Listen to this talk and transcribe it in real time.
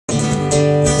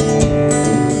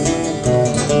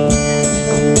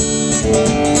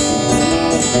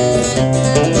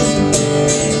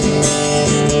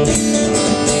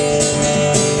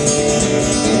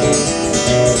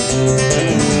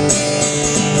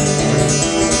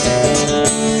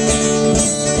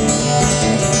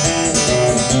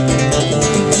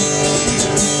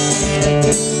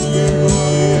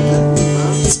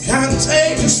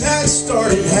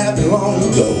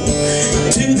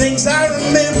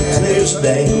first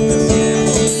day.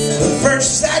 The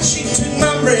first sight she took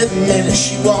my breath, the minute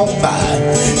she walked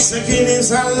by. Second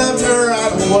is I loved her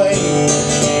right away.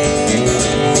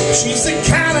 She's the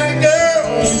kind of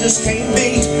girl you just can't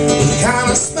beat, with the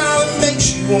kind of smile that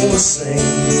makes you wanna sing.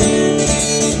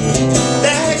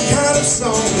 That kind of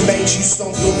song that makes you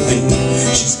stomp your feet.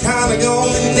 She's kind of gone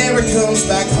and never comes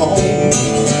back home.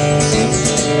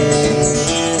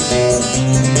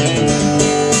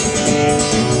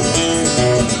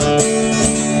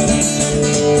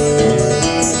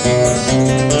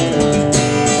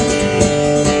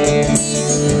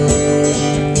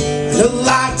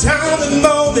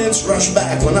 Rush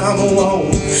back when I'm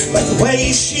alone, like the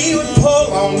way she would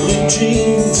pull on blue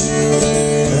jeans,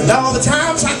 and all the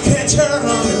times I catch her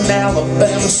humming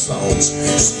Alabama songs,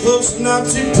 just close enough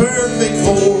to perfect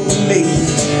for me.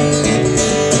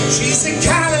 She's the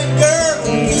kind of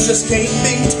girl you just can't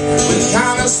beat, with the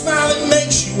kind of smile that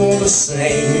makes you wanna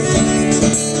sing.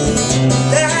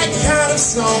 That kind of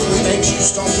song that makes you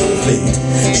stomp your feet.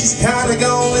 She's kind of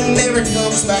gone and never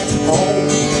comes back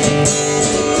home.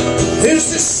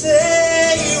 Who's to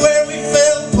say where we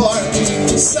fell apart?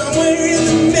 Somewhere in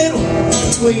the middle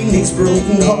between these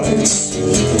broken hearts.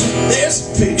 There's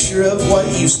a picture of what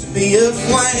used to be a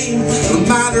flame, a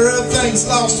reminder of things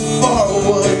lost far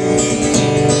away.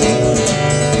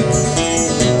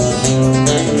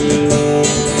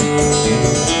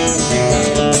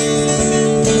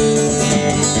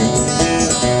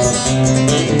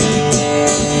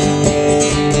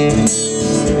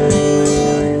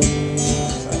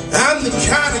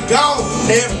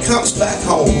 Never comes back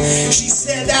home. She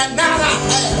said that night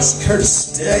I asked her to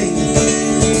stay.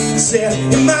 Said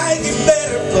it might get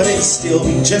better, but it'd still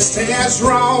be just as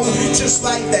wrong. Just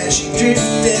like that she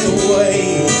drifted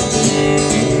away.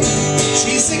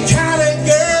 She's the kind of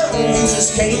girl you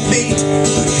just can't beat,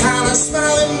 the kind of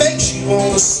smile that makes you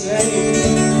wanna sing.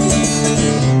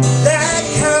 That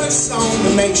kind of song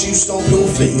that makes you stomp your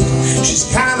feet. She's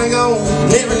kind of gone,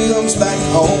 never comes back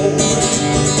home.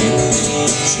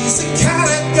 She's the kind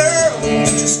of girl you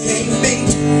just can't beat,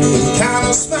 with the kind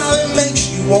of smile that makes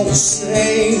you wanna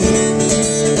sing.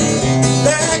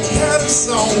 That kind of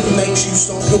song that makes you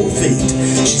stomp your feet.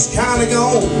 She's kind of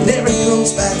gone, never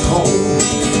comes back home.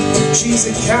 She's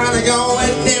the kind of girl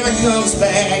that never comes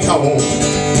back home.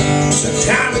 She's the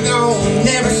kind of girl that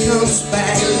never comes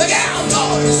back. Look out,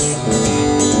 boys!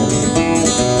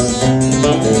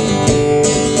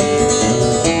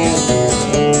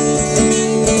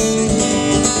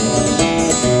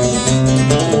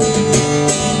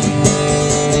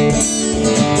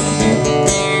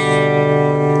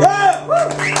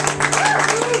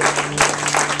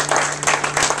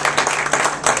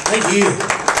 Thank you.